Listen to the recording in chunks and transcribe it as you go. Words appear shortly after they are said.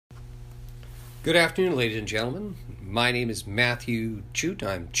Good afternoon, ladies and gentlemen. My name is Matthew Chute.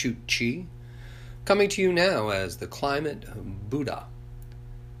 I'm Chute Chi, coming to you now as the Climate Buddha.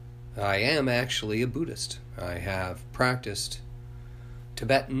 I am actually a Buddhist. I have practiced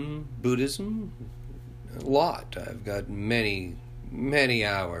Tibetan Buddhism a lot. I've got many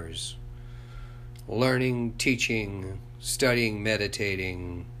hours learning, teaching, studying,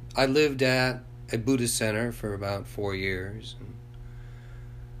 meditating. I lived at a Buddhist center for about 4 years.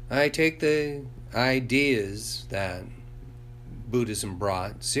 I take the ideas that Buddhism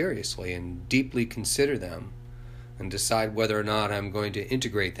brought seriously and deeply consider them and decide whether or not I'm going to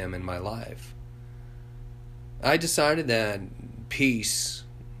integrate them in my life. I decided that peace,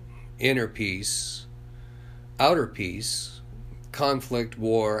 inner peace, outer peace, conflict,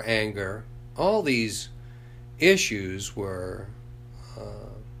 war, anger, all these issues were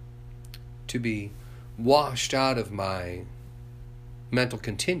to be washed out of my mental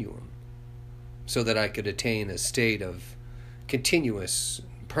continuum so that I could attain a state of continuous,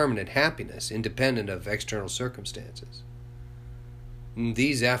 permanent happiness independent of external circumstances.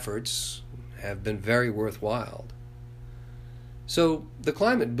 These efforts have been very worthwhile. So the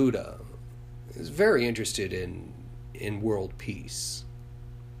Climate Buddha is very interested in world peace.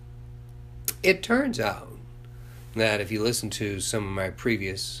 It turns out that if you listen to some of my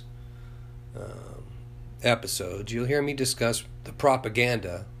previous episodes, you'll hear me discuss the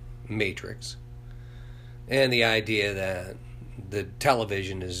propaganda matrix and the idea that the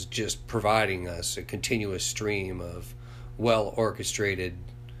television is just providing us a continuous stream of well-orchestrated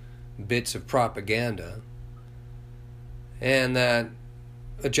bits of propaganda, and that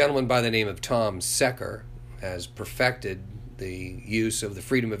a gentleman by the name of Tom Secker has perfected the use of the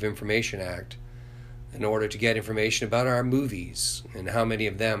Freedom of Information Act in order to get information about our movies and how many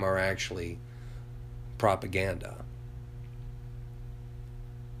of them are actually propaganda.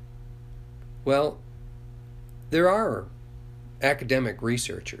 Well, there are academic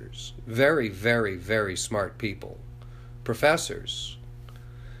researchers, very smart people, professors,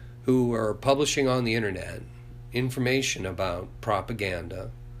 who are publishing on the internet information about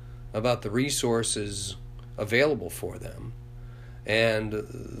propaganda, about the resources available for them, and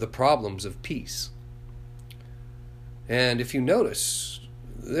the problems of peace. And if you notice,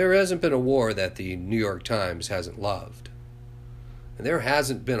 there hasn't been a war that the New York Times hasn't loved. And there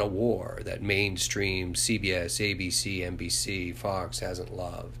hasn't been a war that mainstream CBS, ABC, NBC, Fox hasn't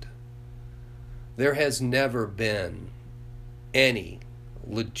loved. There has never been any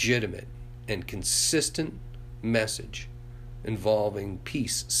legitimate and consistent message involving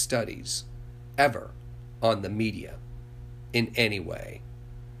peace studies ever on the media in any way.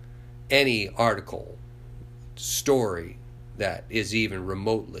 Any article, story that is even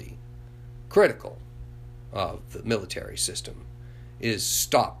remotely critical of the military system is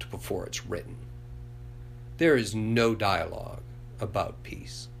stopped before it's written. There is no dialogue about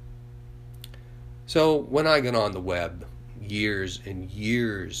peace. So when I got on the web years and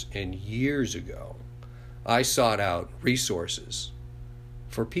years ago, I sought out resources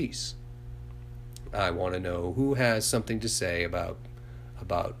for peace. I want to know who has something to say about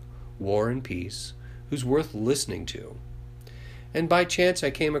war and peace, who's worth listening to. And by chance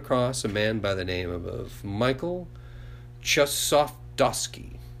I came across a man by the name of Michael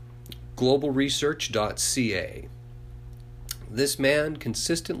Chosofdosky, globalresearch.ca. This man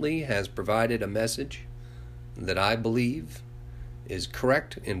consistently has provided a message that I believe is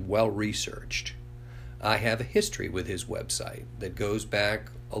correct and well-researched. I have a history with his website that goes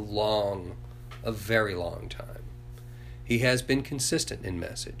back a very long time. He has been consistent in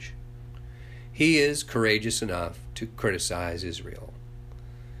message. He is courageous enough to criticize Israel.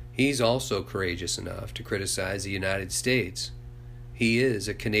 He's also courageous enough to criticize the United States. He is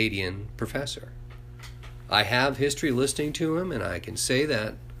a Canadian professor. I have history listening to him, and I can say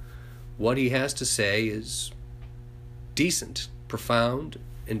that what he has to say is decent, profound,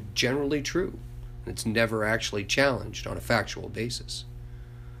 and generally true. It's never actually challenged on a factual basis.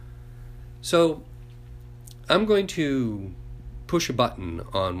 So, I'm going to push a button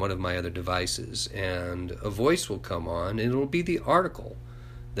on one of my other devices, and a voice will come on, and it'll be the article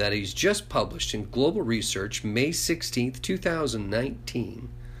that he's just published in Global Research, May 16th, 2019,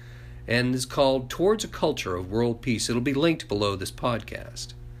 and is called Towards a Culture of World Peace. It'll be linked below this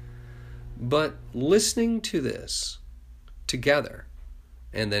podcast. But listening to this together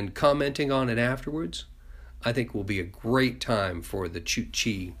and then commenting on it afterwards, I think will be a great time for the Chute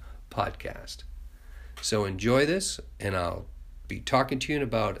Chi podcast. So enjoy this, and I'll be talking to you in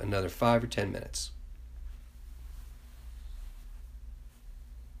about another 5 or 10 minutes.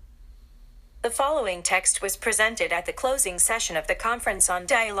 The following text was presented at the closing session of the Conference on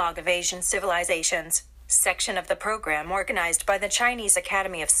Dialogue of Asian Civilizations, section of the program organized by the Chinese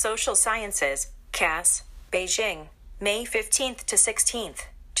Academy of Social Sciences, CAS, Beijing, May 15th to 16th,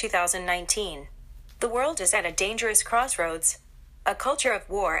 2019. The world is at a dangerous crossroads. A culture of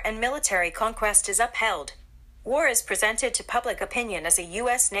war and military conquest is upheld. War is presented to public opinion as a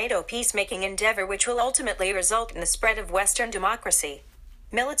U.S.-NATO peacemaking endeavor which will ultimately result in the spread of Western democracy.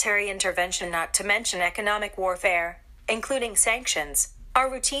 Military intervention, not to mention economic warfare, including sanctions, are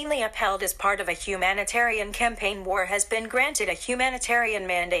routinely upheld as part of a humanitarian campaign. War has been granted a humanitarian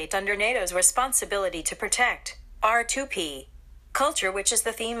mandate under NATO's responsibility to protect R2P culture, which is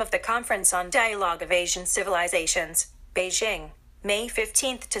the theme of the Conference on Dialogue of Asian Civilizations, Beijing, May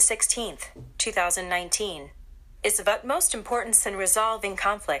 15th to 16th, 2019. Is of utmost importance in resolving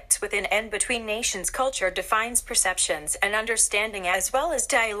conflicts within and between nations. Culture defines perceptions and understanding as well as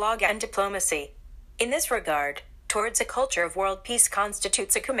dialogue and diplomacy. In this regard, towards a culture of world peace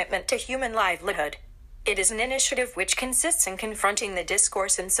constitutes a commitment to human livelihood. It is an initiative which consists in confronting the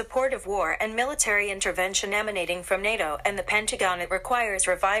discourse in support of war and military intervention emanating from NATO and the Pentagon. It requires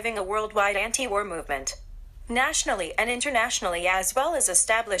reviving a worldwide anti-war movement, nationally and internationally, as well as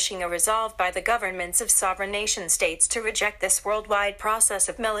establishing a resolve by the governments of sovereign nation-states to reject this worldwide process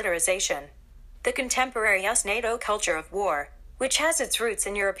of militarization. The contemporary US-NATO culture of war, which has its roots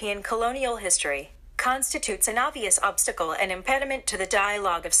in European colonial history, constitutes an obvious obstacle and impediment to the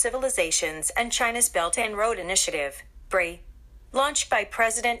dialogue of civilizations and China's Belt and Road Initiative, BRI, launched by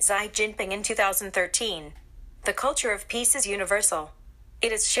President Xi Jinping in 2013. The culture of peace is universal.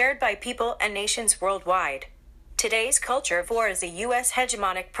 It is shared by people and nations worldwide. Today's culture of war is a U.S.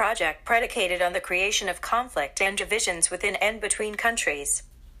 hegemonic project predicated on the creation of conflict and divisions within and between countries.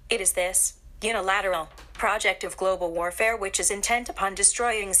 It is this unilateral project of global warfare which is intent upon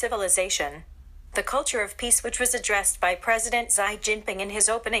destroying civilization. The culture of peace, which was addressed by President Xi Jinping in his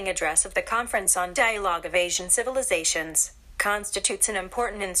opening address of the Conference on Dialogue of Asian Civilizations, constitutes an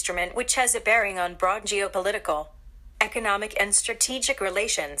important instrument which has a bearing on broad geopolitical, economic and strategic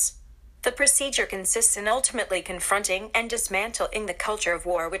relations. The procedure consists in ultimately confronting and dismantling the culture of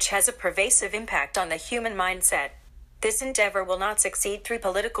war which has a pervasive impact on the human mindset. This endeavor will not succeed through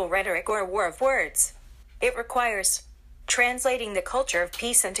political rhetoric or a war of words. It requires translating the culture of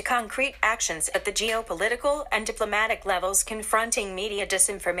peace into concrete actions at the geopolitical and diplomatic levels, confronting media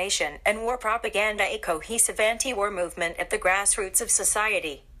disinformation and war propaganda, a cohesive anti-war movement at the grassroots of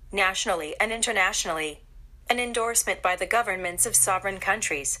society, nationally and internationally, an endorsement by the governments of sovereign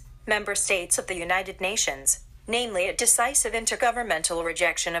countries, member states of the United Nations, namely a decisive intergovernmental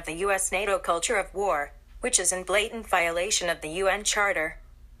rejection of the US-NATO culture of war, which is in blatant violation of the UN Charter,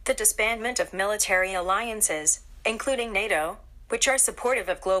 the disbandment of military alliances, including NATO, which are supportive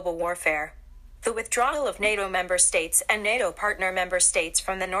of global warfare, the withdrawal of NATO member states and NATO partner member states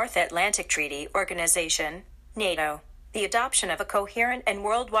from the North Atlantic Treaty Organization, NATO, the adoption of a coherent and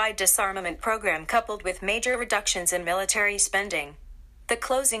worldwide disarmament program coupled with major reductions in military spending, the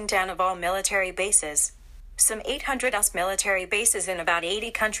closing down of all military bases, some 800 US military bases in about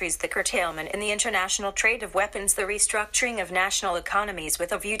 80 countries, the curtailment in the international trade of weapons, the restructuring of national economies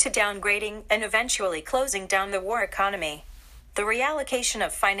with a view to downgrading and eventually closing down the war economy, the reallocation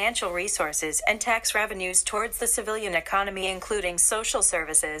of financial resources and tax revenues towards the civilian economy, including social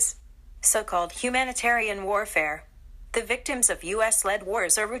services, so-called humanitarian warfare. The victims of US-led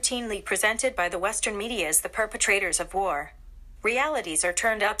wars are routinely presented by the Western media as the perpetrators of war. Realities are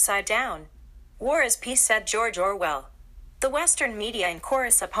turned upside down. War is peace, said George Orwell. The Western media in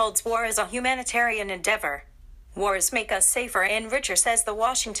chorus upholds war as a humanitarian endeavor. Wars make us safer and richer, says the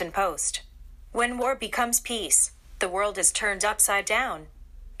Washington Post. When war becomes peace, the world is turned upside down.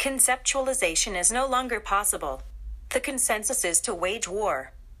 Conceptualization is no longer possible. The consensus is to wage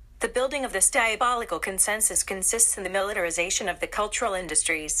war. The building of this diabolical consensus consists in the militarization of the cultural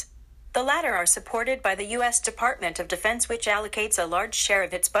industries. The latter are supported by the U.S. Department of Defense, which allocates a large share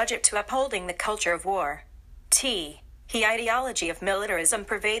of its budget to upholding the culture of war. The ideology of militarism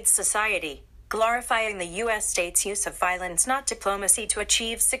pervades society, glorifying the U.S. state's use of violence, not diplomacy, to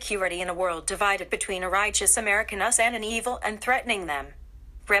achieve security in a world divided between a righteous American us and an evil and threatening them.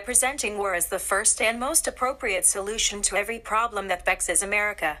 Representing war as the first and most appropriate solution to every problem that vexes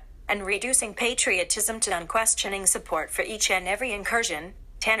America, and reducing patriotism to unquestioning support for each and every incursion,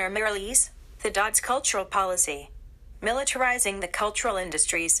 Tanner Mirrlees, the Dodds Cultural Policy. Militarizing the Cultural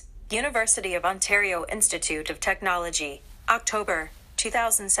Industries, University of Ontario Institute of Technology, October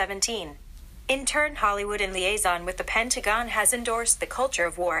 2017. Intern Hollywood in liaison with the Pentagon has endorsed the culture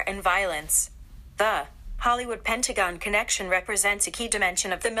of war and violence. The Hollywood-Pentagon connection represents a key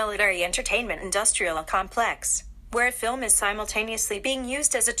dimension of the military entertainment industrial complex, where film is simultaneously being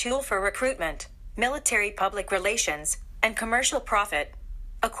used as a tool for recruitment, military public relations, and commercial profit.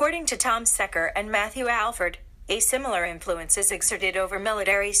 According to Tom Secker and Matthew Alford, a similar influence is exerted over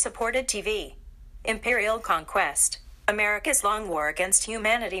military-supported TV. Imperial Conquest, America's Long War Against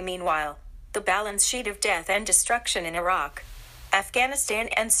Humanity. Meanwhile, the balance sheet of death and destruction in Iraq, Afghanistan,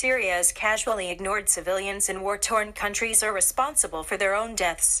 and Syria is casually ignored. Civilians in war-torn countries are responsible for their own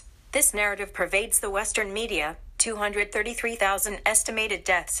deaths. This narrative pervades the Western media. 233,000 estimated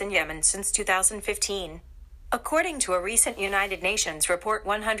deaths in Yemen since 2015. According to a recent United Nations report,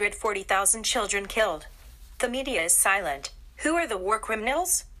 140,000 children killed. The media is silent. Who are the war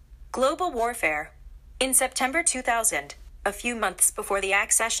criminals? Global warfare. In September 2000, a few months before the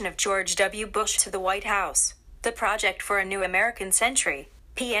accession of George W. Bush to the White House, the Project for a New American Century,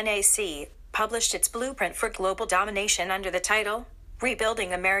 PNAC, published its blueprint for global domination under the title,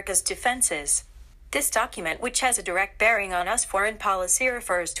 Rebuilding America's Defenses. This document, which has a direct bearing on U.S. foreign policy,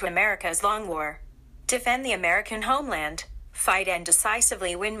 refers to America's long war. Defend the American homeland, fight and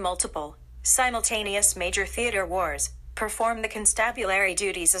decisively win multiple, simultaneous major theater wars, perform the constabulary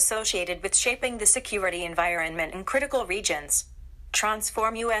duties associated with shaping the security environment in critical regions,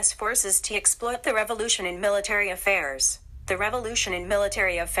 transform U.S. forces to exploit the revolution in military affairs. The revolution in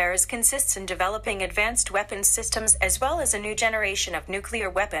military affairs consists in developing advanced weapons systems as well as a new generation of nuclear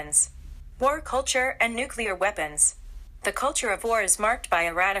weapons. War culture and nuclear weapons. The culture of war is marked by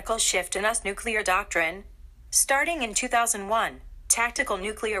a radical shift in U.S. nuclear doctrine. Starting in 2001, tactical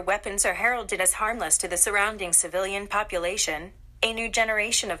nuclear weapons are heralded as harmless to the surrounding civilian population. A new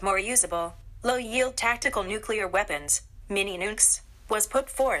generation of more usable, low-yield tactical nuclear weapons, mini-nukes, was put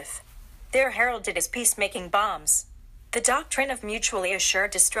forth. They are heralded as peacemaking bombs. The doctrine of mutually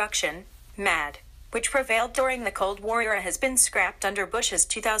assured destruction, MAD, which prevailed during the Cold War era, has been scrapped under Bush's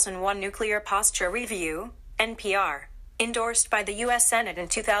 2001 Nuclear Posture Review, NPR, endorsed by the U.S. Senate in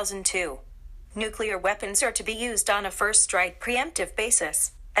 2002. Nuclear weapons are to be used on a first-strike preemptive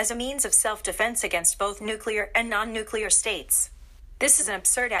basis, as a means of self-defense against both nuclear and non-nuclear states. This is an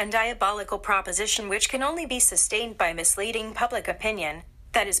absurd and diabolical proposition which can only be sustained by misleading public opinion,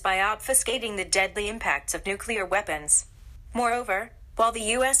 that is, by obfuscating the deadly impacts of nuclear weapons. Moreover, while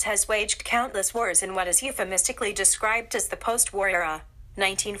the U.S. has waged countless wars in what is euphemistically described as the post-war era,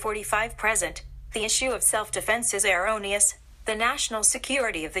 1945 present, the issue of self-defense is erroneous. The national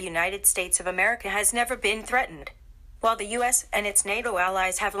security of the United States of America has never been threatened. While the U.S. and its NATO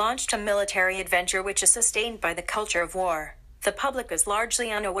allies have launched a military adventure which is sustained by the culture of war, the public is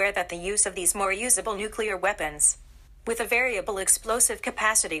largely unaware that the use of these more usable nuclear weapons, with a variable explosive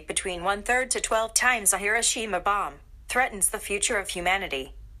capacity between 1/3 to 12 times a Hiroshima bomb, threatens the future of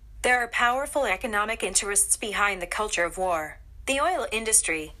humanity. There are powerful economic interests behind the culture of war. The oil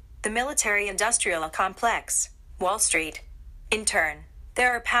industry, the military-industrial complex, Wall Street. In turn,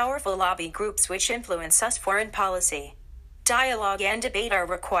 there are powerful lobby groups which influence U.S. foreign policy. Dialogue and debate are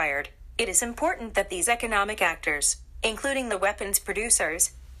required. It is important that these economic actors, including the weapons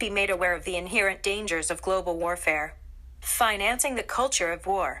producers, be made aware of the inherent dangers of global warfare. Financing the culture of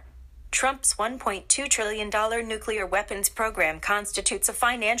war. Trump's $1.2 trillion nuclear weapons program constitutes a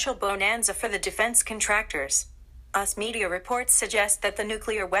financial bonanza for the defense contractors. U.S. media reports suggest that the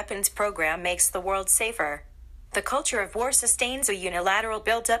nuclear weapons program makes the world safer. The culture of war sustains a unilateral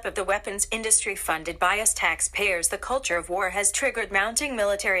buildup of the weapons industry funded by U.S. taxpayers. The culture of war has triggered mounting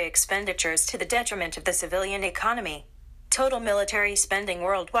military expenditures to the detriment of the civilian economy. Total military spending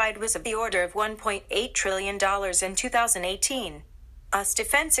worldwide was of the order of $1.8 trillion in 2018. U.S.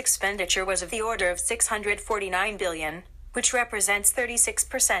 defense expenditure was of the order of $649 billion, which represents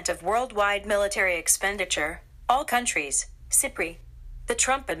 36% of worldwide military expenditure. All countries, CIPRI. The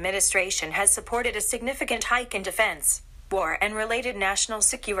Trump administration has supported a significant hike in defense, war, and related national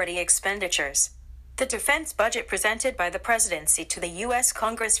security expenditures. The defense budget presented by the presidency to the U.S.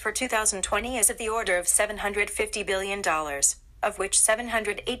 Congress for 2020 is of the order of $750 billion, of which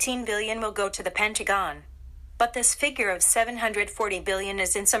 $718 billion will go to the Pentagon. But this figure of $740 billion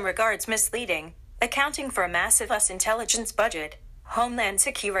is in some regards misleading, accounting for a massive U.S. intelligence budget, homeland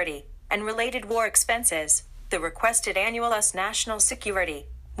security, and related war expenses. The requested annual U.S. national security,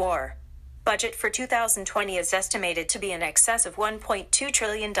 war, budget for 2020 is estimated to be in excess of $1.2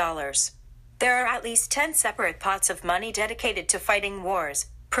 trillion. There are at least 10 separate pots of money dedicated to fighting wars,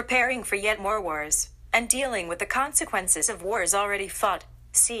 preparing for yet more wars, and dealing with the consequences of wars already fought.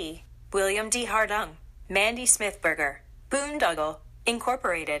 See William D. Hardung, Mandy Smithberger, Boondoggle,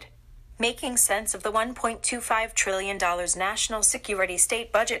 Incorporated. Making Sense of the $1.25 trillion National Security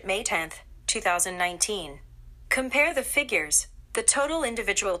State Budget, May 10, 2019. Compare the figures. The total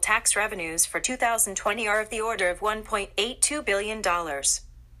individual tax revenues for 2020 are of the order of $1.82 billion.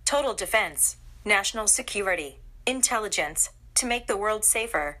 Total defense, national security, intelligence, to make the world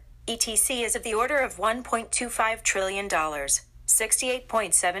safer, etc. is of the order of $1.25 trillion.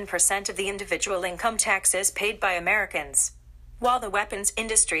 68.7% of the individual income taxes paid by Americans. While the weapons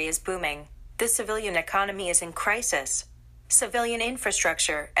industry is booming, the civilian economy is in crisis. Civilian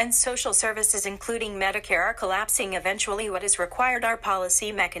infrastructure and social services including Medicare are collapsing. Eventually, what is required are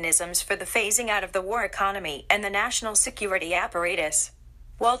policy mechanisms for the phasing out of the war economy and the national security apparatus,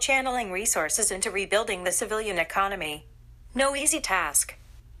 while channeling resources into rebuilding the civilian economy. No easy task.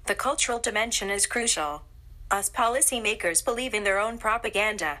 The cultural dimension is crucial. Us policymakers believe in their own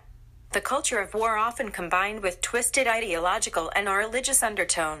propaganda. The culture of war, often combined with twisted ideological and religious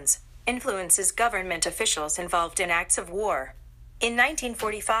undertones, influences government officials involved in acts of war. In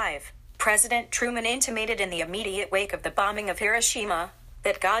 1945, President Truman intimated in the immediate wake of the bombing of Hiroshima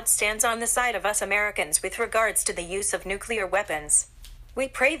that God stands on the side of us Americans with regards to the use of nuclear weapons. We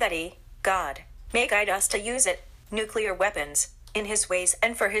pray that God, may guide us to use nuclear weapons, in His ways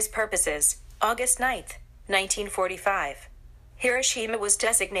and for His purposes. August 9, 1945. Hiroshima was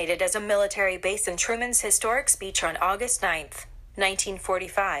designated as a military base in Truman's historic speech on August 9,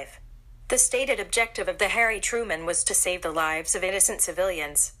 1945. The stated objective of the Harry Truman was to save the lives of innocent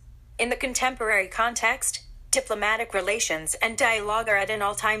civilians. In the contemporary context, diplomatic relations and dialogue are at an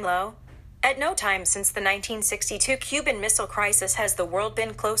all-time low. At no time since the 1962 Cuban Missile Crisis has the world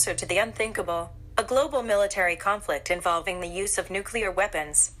been closer to the unthinkable, a global military conflict involving the use of nuclear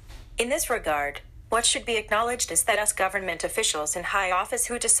weapons. In this regard, what should be acknowledged is that us government officials in high office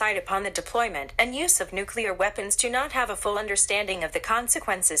who decide upon the deployment and use of nuclear weapons do not have a full understanding of the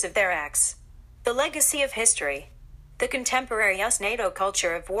consequences of their acts. The legacy of history. The contemporary US-NATO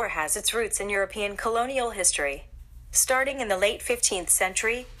culture of war has its roots in European colonial history. Starting in the late 15th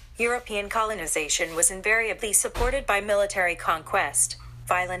century, European colonization was invariably supported by military conquest,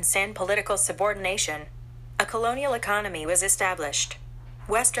 violence, and political subordination. A colonial economy was established.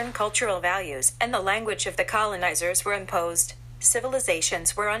 Western cultural values and the language of the colonizers were imposed.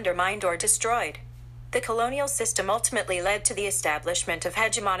 Civilizations were undermined or destroyed. The colonial system ultimately led to the establishment of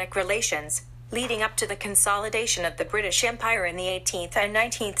hegemonic relations, leading up to the consolidation of the British Empire in the 18th and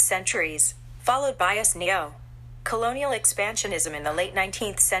 19th centuries, followed by neo-colonial expansionism in the late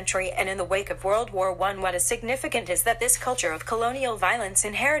 19th century and in the wake of World War I. What is significant is that this culture of colonial violence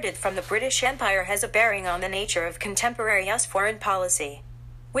inherited from the British Empire has a bearing on the nature of contemporary US foreign policy,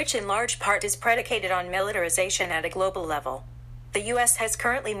 which in large part is predicated on militarization at a global level. The U.S. has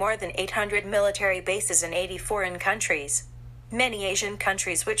currently more than 800 military bases in 80 foreign countries. Many Asian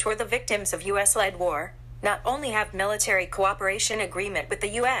countries which were the victims of U.S.-led war not only have military cooperation agreement with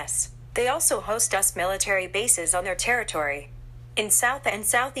the U.S., they also host US military bases on their territory. In South and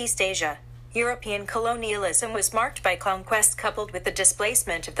Southeast Asia, European colonialism was marked by conquest coupled with the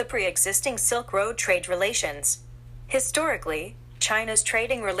displacement of the pre-existing Silk Road trade relations. Historically, China's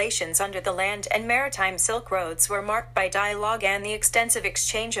trading relations under the land and maritime Silk Roads were marked by dialogue and the extensive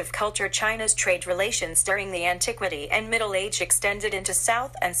exchange of culture. China's trade relations during the Antiquity and Middle Age extended into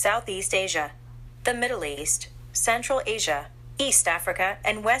South and Southeast Asia, the Middle East, Central Asia, East Africa,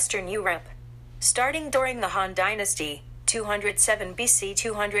 and Western Europe. Starting during the Han Dynasty, 207 BC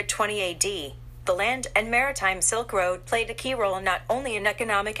 220 AD, the land and maritime Silk Road played a key role not only in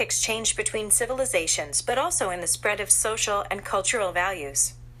economic exchange between civilizations but also in the spread of social and cultural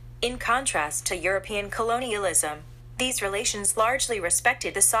values. In contrast to European colonialism, these relations largely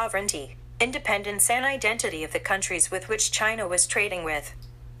respected the sovereignty, independence, and identity of the countries with which China was trading with.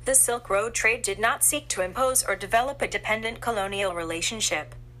 The Silk Road trade did not seek to impose or develop a dependent colonial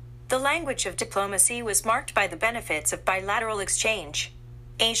relationship. The language of diplomacy was marked by the benefits of bilateral exchange,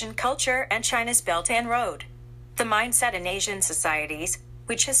 Asian culture, and China's Belt and Road. The mindset in Asian societies,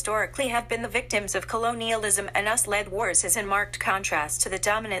 which historically have been the victims of colonialism and US-led wars, is in marked contrast to the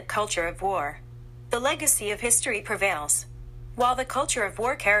dominant culture of war. The legacy of history prevails. While the culture of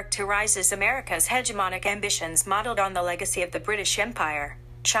war characterizes America's hegemonic ambitions modeled on the legacy of the British Empire,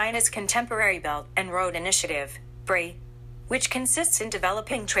 China's contemporary Belt and Road Initiative, BRI, which consists in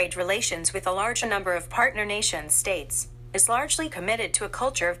developing trade relations with a large number of partner nation-states, is largely committed to a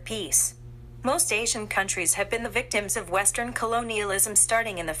culture of peace. Most Asian countries have been the victims of Western colonialism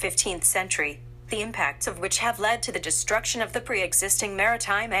starting in the 15th century, the impacts of which have led to the destruction of the pre-existing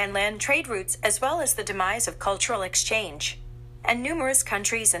maritime and land trade routes as well as the demise of cultural exchange. And numerous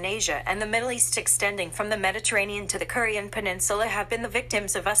countries in Asia and the Middle East extending from the Mediterranean to the Korean Peninsula have been the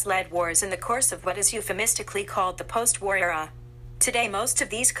victims of US-led wars in the course of what is euphemistically called the post-war era. Today, most of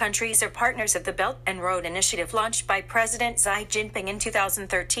these countries are partners of the Belt and Road Initiative launched by President Xi Jinping in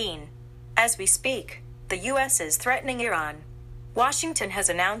 2013. As we speak, the U.S. is threatening Iran. Washington has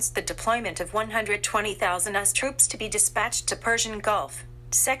announced the deployment of 120,000 US troops to be dispatched to Persian Gulf.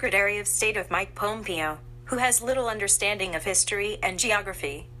 Secretary of State of Mike Pompeo, who has little understanding of history and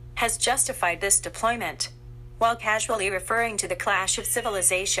geography, has justified this deployment, while casually referring to the clash of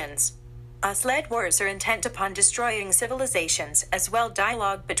civilizations. US-led wars are intent upon destroying civilizations as well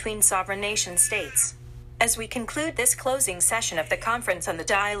dialogue between sovereign nation-states. As we conclude this closing session of the Conference on the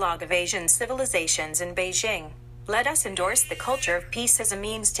Dialogue of Asian Civilizations in Beijing, let us endorse the culture of peace as a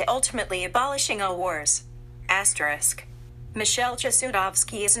means to ultimately abolishing all wars. Asterisk. Michel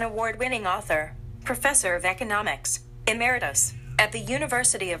Jasudovsky is an award-winning author, professor of economics, emeritus, at the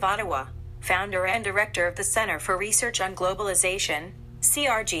University of Ottawa, founder and director of the Center for Research on Globalization,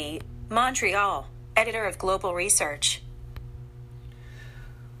 CRG, Montreal, editor of Global Research.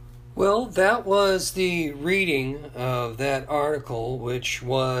 Well, that was the reading of that article, which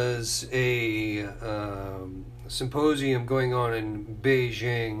was a symposium going on in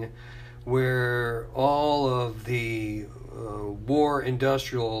Beijing, where all of the war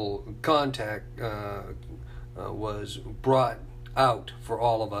industrial contact was brought out for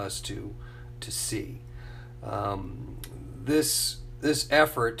all of us to see. This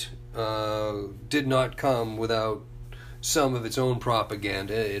effort did not come without some of its own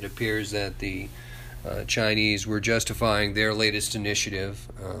propaganda. It appears that the Chinese were justifying their latest initiative.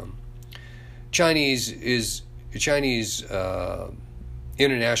 Chinese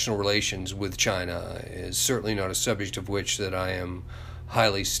international relations with China is certainly not a subject of which that I am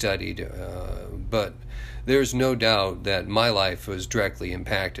highly studied, but there's no doubt that my life was directly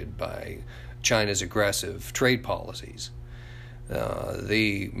impacted by China's aggressive trade policies.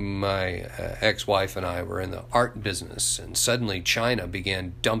 My ex-wife and I were in the art business, and suddenly China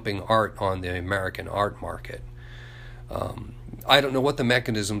began dumping art on the American art market. I don't know what the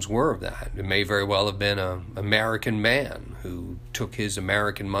mechanisms were of that. It may very well have been an American man who took his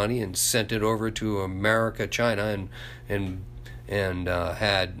American money and sent it over to China, and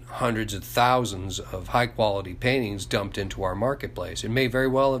had hundreds of thousands of high-quality paintings dumped into our marketplace. It may very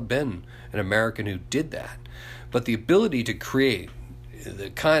well have been an American who did that. But the ability to create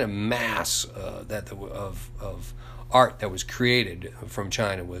the kind of mass of art that was created from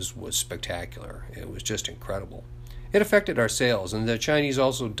China was spectacular. It was just incredible. It affected our sales, and the Chinese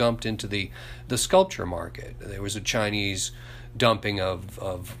also dumped into the sculpture market. There was a Chinese dumping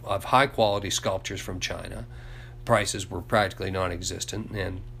of high-quality sculptures from China. Prices were practically non-existent,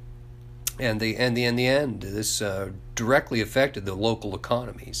 and in the end, this directly affected the local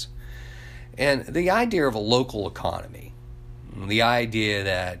economies. And the idea of a local economy, the idea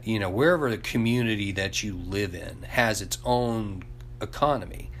that, wherever the community that you live in has its own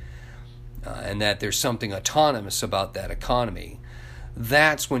economy, and that there's something autonomous about that economy,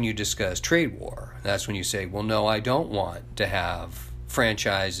 that's when you discuss trade war. That's when you say, well, no, I don't want to have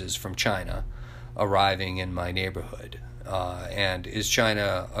franchises from China arriving in my neighborhood. And is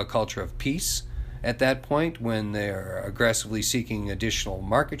China a culture of peace at that point when they're aggressively seeking additional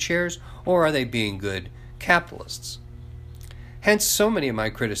market shares, or are they being good capitalists? Hence, so many of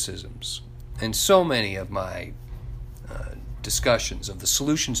my criticisms and so many of my discussions of the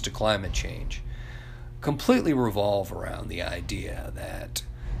solutions to climate change completely revolve around the idea that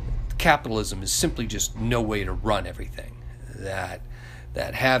capitalism is simply just no way to run everything, that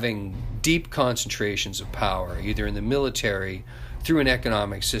having deep concentrations of power, either in the military, through an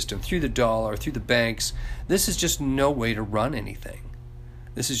economic system, through the dollar, through the banks, this is just no way to run anything.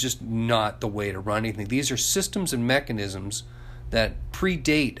 This is just not the way to run anything. These are systems and mechanisms that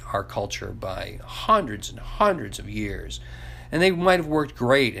predate our culture by hundreds and hundreds of years. And they might have worked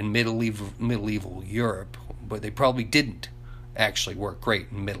great in medieval Europe, but they probably didn't actually work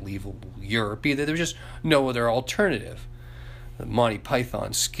great in medieval Europe either. There was just no other alternative. The Monty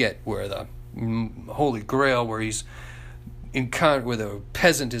Python skit where the Holy Grail, where the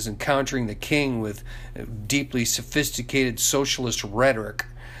peasant is encountering the king with deeply sophisticated socialist rhetoric,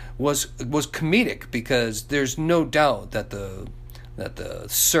 was comedic, because there's no doubt that the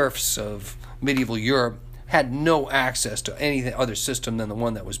serfs of medieval Europe had no access to any other system than the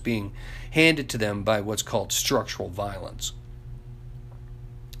one that was being handed to them by what's called structural violence.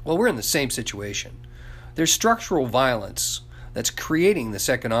 Well, we're in the same situation. There's structural violence that's creating this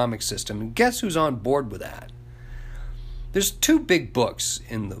economic system, and guess who's on board with that? There's two big books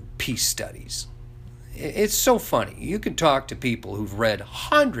in the peace studies. It's so funny. You can talk to people who've read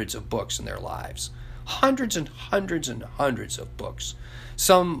hundreds of books in their lives, Hundreds and hundreds and hundreds of books.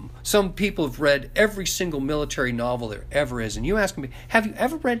 Some people have read every single military novel there ever is. And you ask me, have you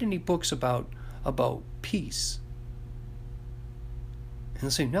ever read any books about peace? And they'll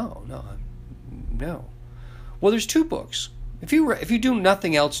say, no. Well, there's two books. If you do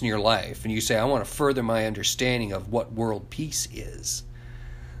nothing else in your life and you say, I want to further my understanding of what world peace is,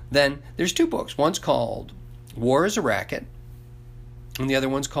 then there's two books. One's called War is a Racket, and the other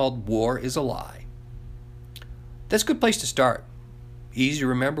one's called War is a Lie. That's a good place to start. Easy to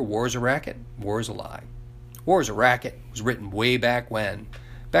remember, War is a Racket, War is a Lie. War is a Racket was written way back when,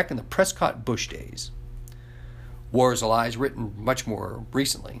 back in the Prescott-Bush days. War is a Lie is written much more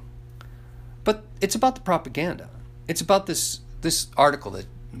recently. But it's about the propaganda. It's about this article that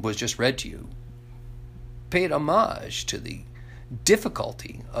was just read to you. Paid homage to the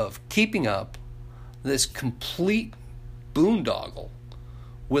difficulty of keeping up this complete boondoggle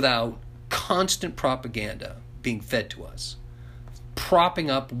without constant propaganda being fed to us,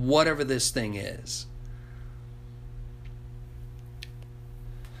 propping up whatever this thing is.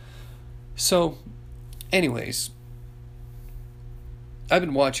 So, anyways, I've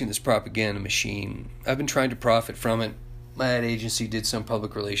been watching this propaganda machine. I've been trying to profit from it. My ad agency did some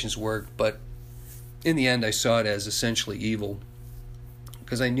public relations work, but in the end I saw it as essentially evil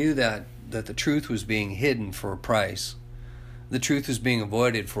because I knew that the truth was being hidden for a price. The truth was being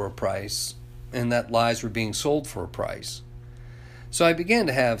avoided for a price, and that lies were being sold for a price. So I began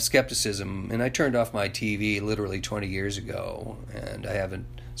to have skepticism, and I turned off my TV literally 20 years ago, and I haven't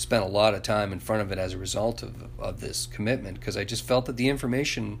spent a lot of time in front of it as a result of this commitment because I just felt that the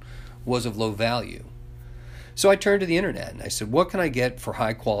information was of low value. So I turned to the internet and I said, what can I get for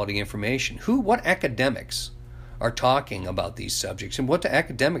high quality information? What academics are talking about these subjects, and what do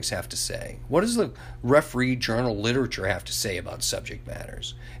academics have to say? What does the referee journal literature have to say about subject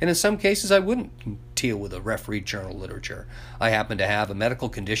matters? And in some cases I wouldn't deal with a referee journal literature. I happen to have a medical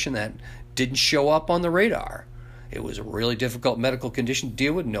condition that didn't show up on the radar. It was a really difficult medical condition to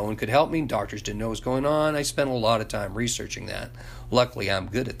deal with. No one could help me. Doctors didn't know what was going on. I spent a lot of time researching that. Luckily, I'm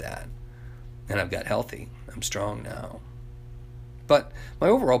good at that. And I've got healthy. I'm strong now. But my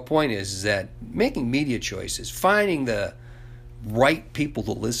overall point is that making media choices, finding the right people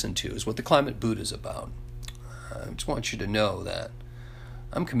to listen to is what the Climate Buddha is about. I just want you to know that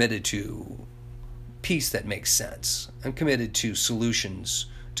I'm committed to peace that makes sense. I'm committed to solutions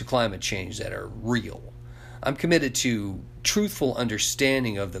to climate change that are real. I'm committed to truthful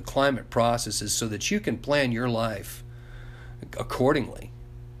understanding of the climate processes so that you can plan your life accordingly.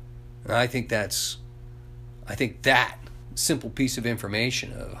 And I think that simple piece of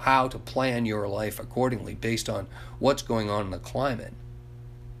information of how to plan your life accordingly based on what's going on in the climate.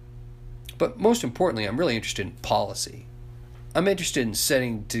 But most importantly, I'm really interested in policy. I'm interested in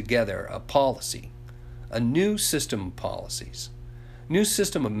setting together a policy, a new system of policies. New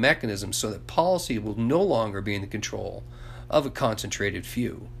system of mechanisms so that policy will no longer be in the control of a concentrated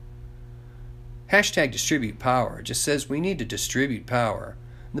few. Hashtag distribute power just says we need to distribute power.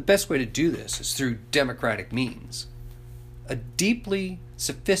 And the best way to do this is through democratic means. A deeply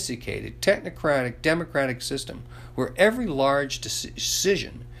sophisticated, technocratic, democratic system where every large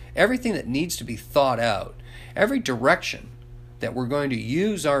decision, everything that needs to be thought out, every direction that we're going to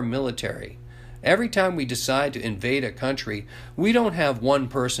use our military, every time we decide to invade a country, we don't have one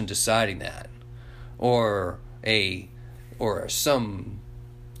person deciding that, or some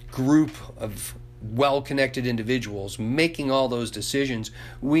group of well-connected individuals making all those decisions.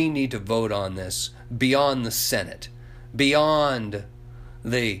 We need to vote on this beyond the Senate, beyond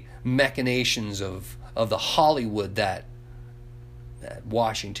the machinations of the Hollywood that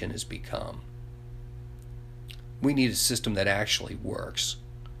Washington has become. We need a system that actually works.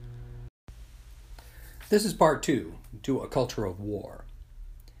 This is part 2 to A Culture of War.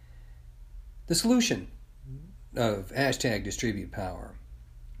 The solution of hashtag distribute power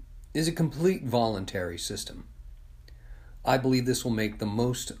is a complete voluntary system. I believe this will make the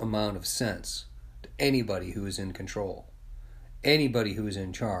most amount of sense to anybody who is in control, anybody who is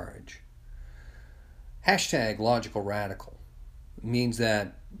in charge. Hashtag logical radical means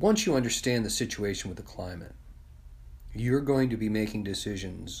that once you understand the situation with the climate, you're going to be making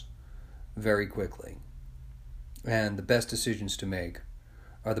decisions very quickly. And the best decisions to make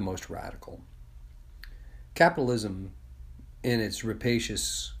are the most radical. Capitalism, in its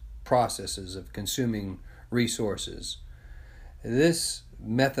rapacious processes of consuming resources, this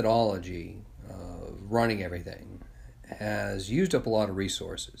methodology of running everything has used up a lot of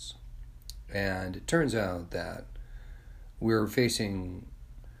resources. And it turns out that we're facing,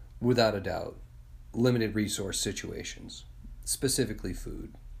 without a doubt, limited resource situations, specifically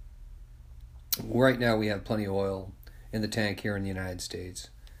food. Right now we have plenty of oil in the tank here in the United States.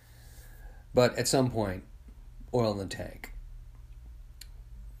 But at some point, oil in the tank,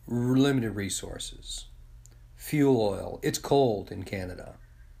 limited resources, fuel oil. It's cold in Canada.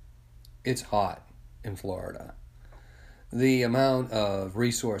 It's hot in Florida. The amount of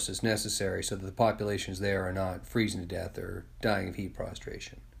resources necessary so that the populations there are not freezing to death or dying of heat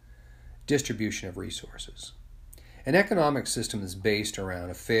prostration. Distribution of resources. An economic system that's based around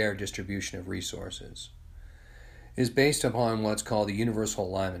a fair distribution of resources is based upon what's called the universal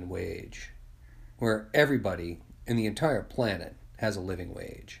alignment wage, where everybody in the entire planet has a living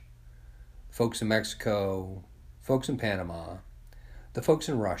wage. Folks in Mexico, folks in Panama, the folks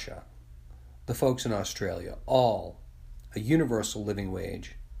in Russia, the folks in Australia, all a universal living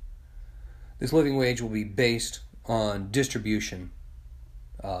wage. This living wage will be based on distribution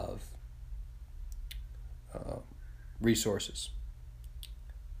of resources.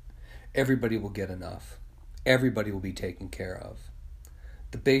 Everybody will get enough. Everybody will be taken care of.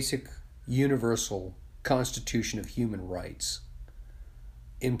 The basic universal constitution of human rights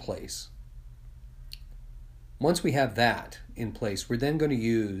in place. Once we have that in place, we're then going to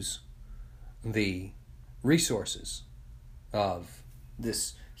use the resources of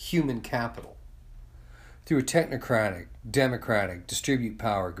this human capital through a technocratic, democratic, distribute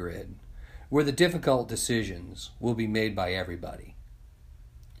power grid where the difficult decisions will be made by everybody,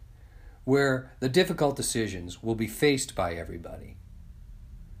 where the difficult decisions will be faced by everybody.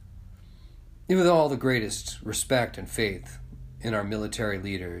 And with all the greatest respect and faith in our military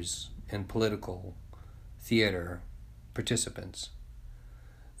leaders and political theater participants,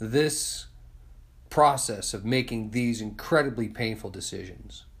 this process of making these incredibly painful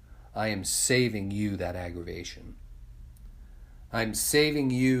decisions, I am saving you that aggravation. I'm saving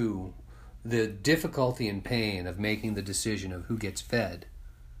you the difficulty and pain of making the decision of who gets fed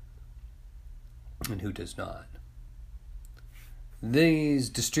and who does not. These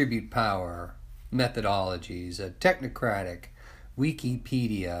distribute power methodologies, a technocratic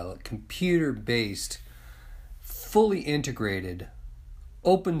Wikipedia, computer-based, fully integrated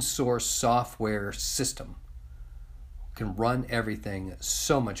open source software system can run everything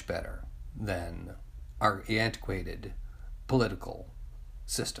so much better than our antiquated political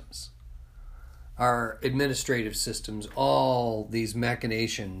systems. Our administrative systems, all these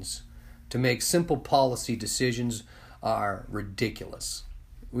machinations to make simple policy decisions are ridiculous.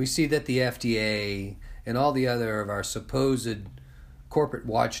 We see that the FDA and all the other of our supposed corporate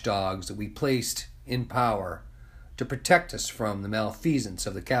watchdogs that we placed in power to protect us from the malfeasance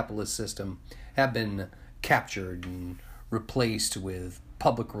of the capitalist system have been captured and replaced with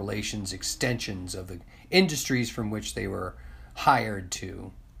public relations extensions of the industries from which they were hired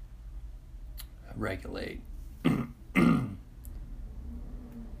to regulate. Do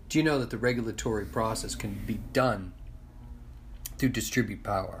you know that the regulatory process can be done through distribute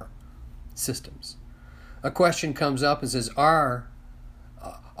power systems? A question comes up and says, are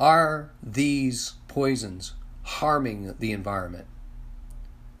these poisons harming the environment?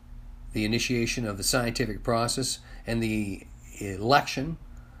 The initiation of the scientific process and the election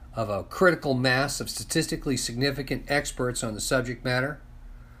of a critical mass of statistically significant experts on the subject matter,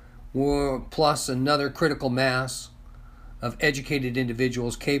 plus another critical mass of educated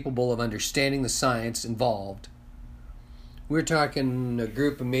individuals capable of understanding the science involved. We're talking a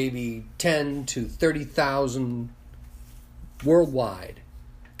group of maybe 10 to 30,000 worldwide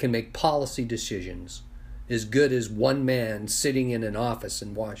can make policy decisions as good as one man sitting in an office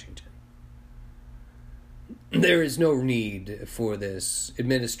in Washington. There is no need for this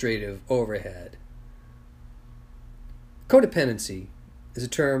administrative overhead. Codependency is a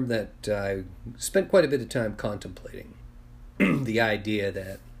term that I spent quite a bit of time contemplating. The idea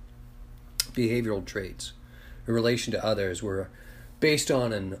that behavioral traits in relation to others were based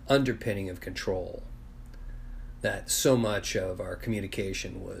on an underpinning of control. That so much of our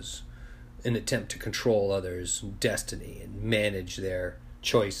communication was an attempt to control others' destiny and manage their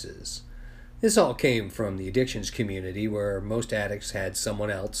choices. This all came from the addictions community, where most addicts had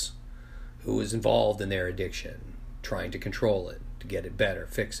someone else who was involved in their addiction, trying to control it, to get it better,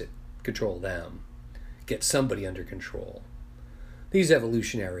 fix it, control them, get somebody under control. These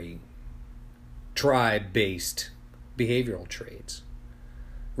evolutionary tribe-based behavioral traits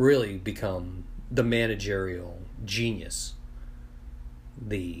really become the managerial genius,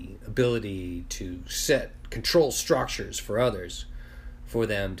 the ability to set control structures for others, for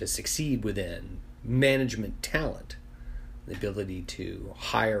them to succeed within, management talent, the ability to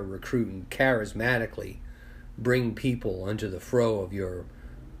hire, recruit, and charismatically bring people into the fray of your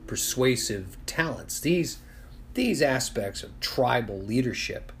persuasive talents. These aspects of tribal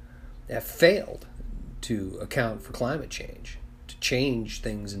leadership have failed to account for climate change, to change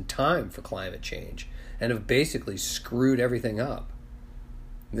things in time for climate change, and have basically screwed everything up.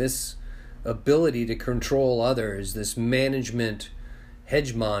 This ability to control others, this management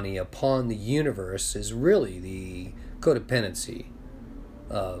hegemony upon the universe, is really the codependency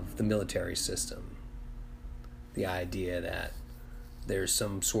of the military system. The idea that there's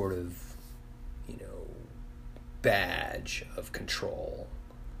some sort of, badge of control.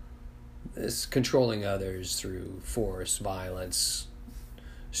 This controlling others through force, violence,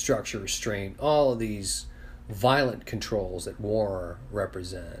 structure, restraint, all of these violent controls that war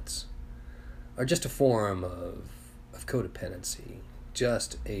represents are just a form of codependency,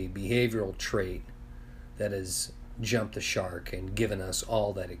 just a behavioral trait that has jumped the shark and given us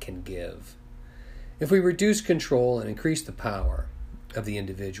all that it can give. If we reduce control and increase the power of the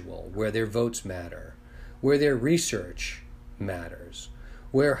individual, where their votes matter, where their research matters,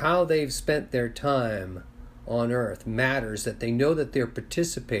 where how they've spent their time on earth matters, that they know that they're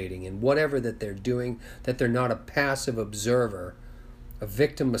participating in whatever that they're doing, that they're not a passive observer, a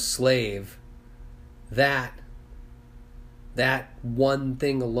victim, a slave, that one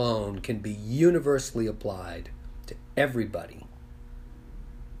thing alone can be universally applied to everybody.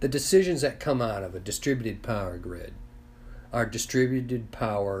 The decisions that come out of a distributed power grid are distributed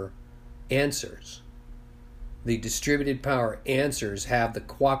power answers. The distributed power answers have the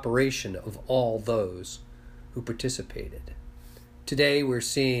cooperation of all those who participated. Today we're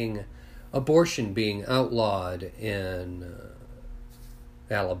seeing abortion being outlawed in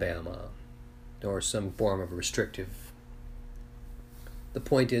Alabama, or some form of restrictive. The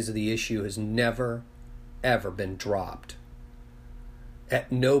point is, the issue has never, ever been dropped.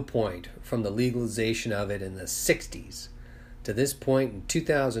 At no point from the legalization of it in the 60s to this point in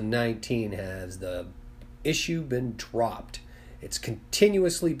 2019 has the issue been dropped. It's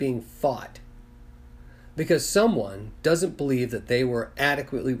continuously being fought because someone doesn't believe that they were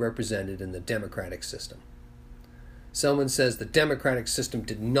adequately represented in the democratic system. Someone says the democratic system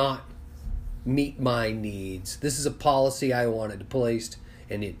did not meet my needs. This is a policy I wanted placed,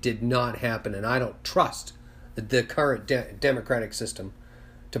 and it did not happen, and I don't trust the current democratic system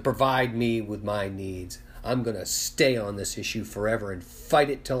to provide me with my needs. I'm going to stay on this issue forever and fight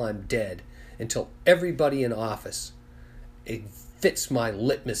it till I'm dead, until everybody in office, it fits my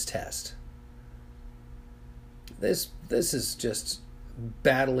litmus test. This is just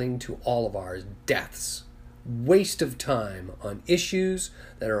battling to all of our deaths. Waste of time on issues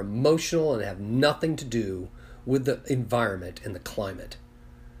that are emotional and have nothing to do with the environment and the climate.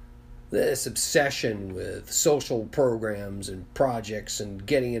 This obsession with social programs and projects and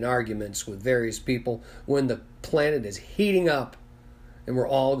getting in arguments with various people when the planet is heating up and we're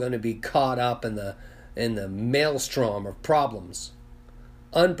all going to be caught up in the maelstrom of problems.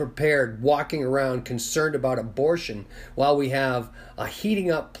 Unprepared, walking around concerned about abortion while we have a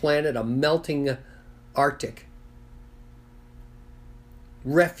heating up planet, a melting Arctic,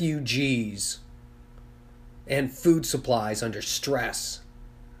 refugees, and food supplies under stress.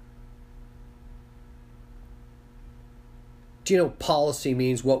 Do you know policy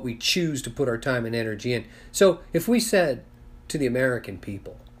means what we choose to put our time and energy in? So if we said to the American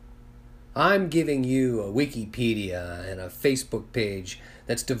people, I'm giving you a Wikipedia and a Facebook page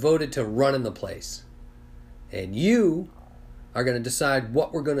that's devoted to running the place, and you are going to decide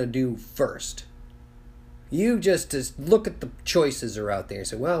what we're going to do first. You just look at the choices that are out there and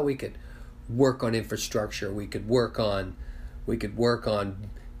say, well, we could work on infrastructure, we could work on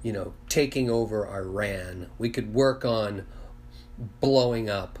taking over Iran, we could work on blowing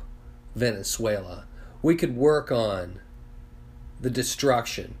up Venezuela, we could work on the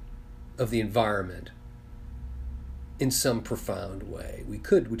destruction of the environment in some profound way. We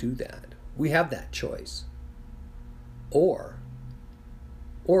could do that. We have that choice. Or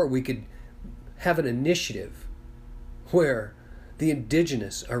we could have an initiative where the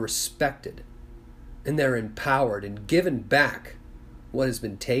indigenous are respected and they're empowered and given back what has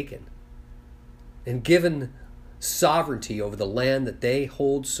been taken and given sovereignty over the land that they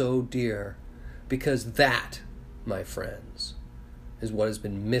hold so dear, because that, my friends, is what has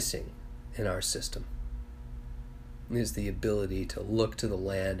been missing in our system, is the ability to look to the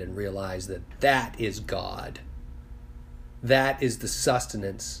land and realize that that is God. That is the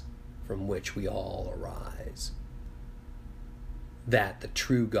sustenance from which we all arise. That the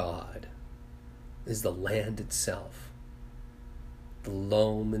true God is the land itself. The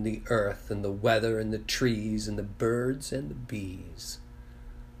loam and the earth and the weather and the trees and the birds and the bees.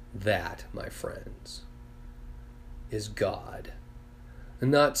 That, my friends, is God. And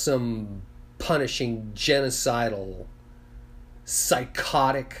not some punishing, genocidal,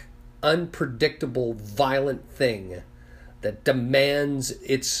 psychotic unpredictable, violent thing that demands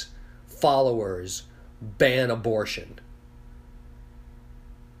its followers ban abortion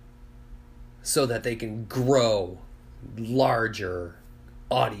so that they can grow larger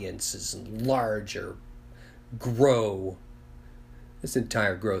audiences and grow this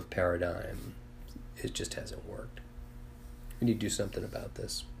entire growth paradigm. It just hasn't worked. We need to do something about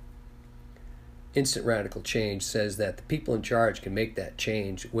this. Instant Radical Change says that the people in charge can make that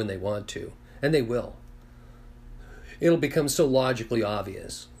change when they want to, and they will. It'll become so logically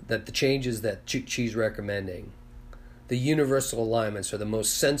obvious that the changes that Chi's recommending, the universal alignments, are the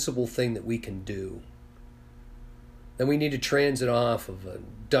most sensible thing that we can do. Then we need to transit off of an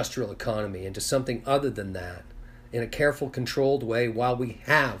industrial economy into something other than that in a careful, controlled way while we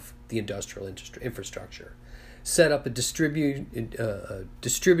have the industrial infrastructure. Set up a distribution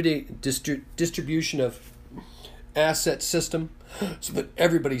of asset system so that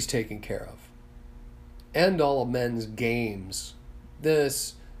everybody's taken care of. End all of men's games.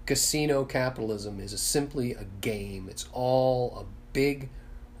 This casino capitalism is simply a game. It's all a big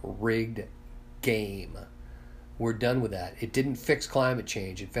rigged game. We're done with that. It didn't fix climate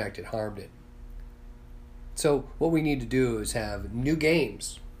change. In fact, it harmed it. So what we need to do is have new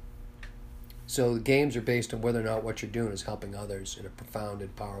games. So the games are based on whether or not what you're doing is helping others in a profound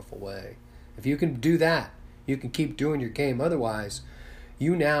and powerful way. If you can do that, you can keep doing your game. Otherwise,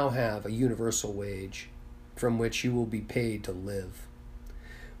 you now have a universal wage from which you will be paid to live.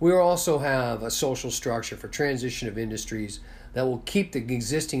 We will also have a social structure for transition of industries that will keep the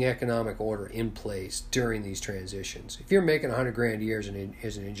existing economic order in place during these transitions. If you're making $100,000 a year as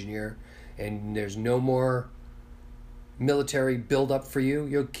an engineer and there's no more military build-up for you,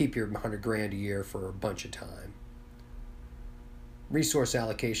 you'll keep your $100,000 a year for a bunch of time. Resource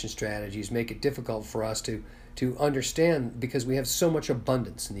allocation strategies make it difficult for us to understand because we have so much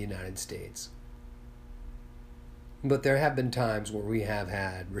abundance in the United States. But there have been times where we have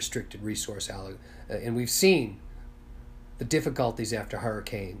had restricted resource and we've seen the difficulties after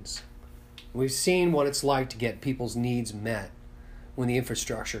hurricanes. We've seen what it's like to get people's needs met when the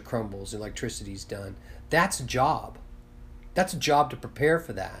infrastructure crumbles, electricity's done. That's a job. That's a job to prepare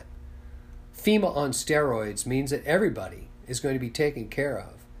for that. FEMA on steroids means that everybody is going to be taken care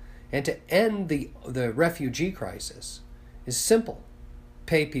of. And to end the refugee crisis is simple.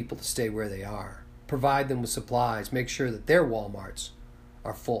 Pay people to stay where they are. Provide them with supplies. Make sure that their Walmarts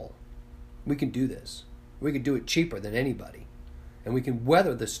are full. We can do this. We can do it cheaper than anybody. And we can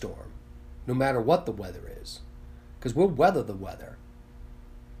weather the storm, no matter what the weather is. Because we'll weather the weather.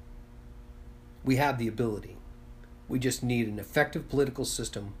 We have the ability. We just need an effective political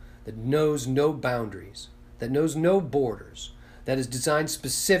system that knows no boundaries, that knows no borders, that is designed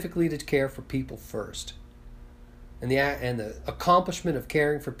specifically to care for people first. And the accomplishment of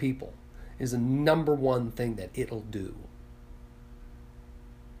caring for people is the number one thing that it'll do.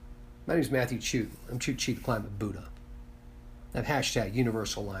 My name is Matthew Chute. I'm Chute Chi, the Climate Buddha. I have hashtag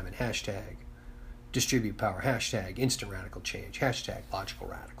universal alignment, hashtag distribute power, hashtag instant radical change, hashtag logical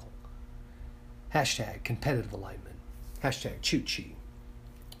radical, hashtag competitive alignment, hashtag Chute Chi.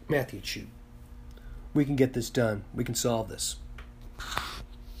 Matthew Chute. We can get this done. We can solve this.